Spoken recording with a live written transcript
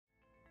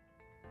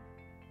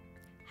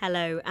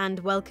Hello and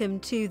welcome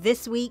to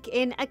This Week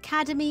in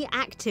Academy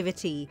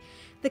Activity.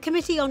 The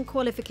Committee on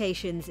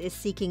Qualifications is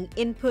seeking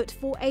input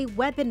for a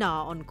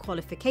webinar on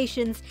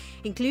qualifications,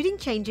 including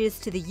changes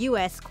to the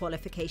US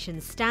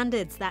qualifications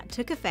standards that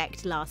took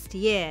effect last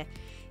year.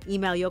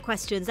 Email your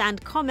questions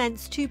and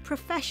comments to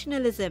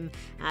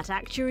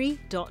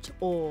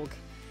professionalism@actuary.org.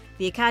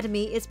 The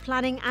Academy is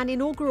planning an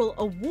inaugural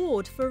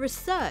award for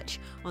research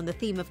on the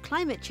theme of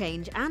climate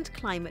change and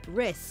climate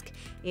risk.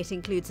 It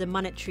includes a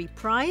monetary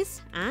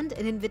prize and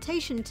an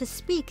invitation to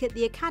speak at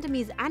the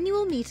Academy's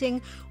annual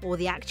meeting or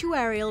the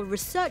Actuarial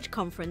Research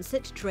Conference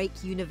at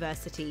Drake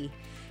University.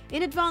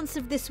 In advance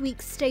of this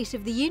week's State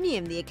of the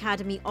Union, the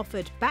Academy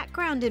offered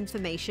background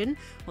information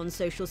on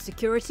Social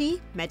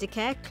Security,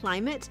 Medicare,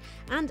 climate,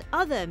 and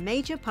other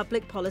major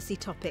public policy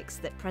topics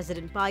that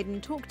President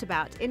Biden talked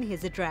about in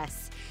his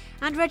address.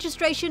 And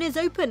registration is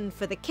open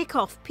for the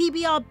Kickoff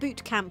PBR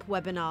Bootcamp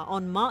webinar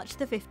on March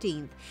the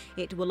 15th.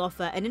 It will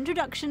offer an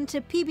introduction to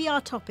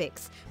PBR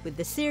topics, with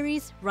the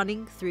series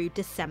running through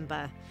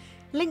December.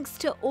 Links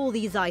to all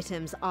these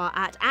items are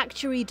at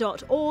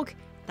actuary.org.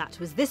 That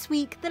was this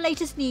week, the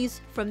latest news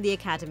from the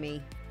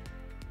Academy.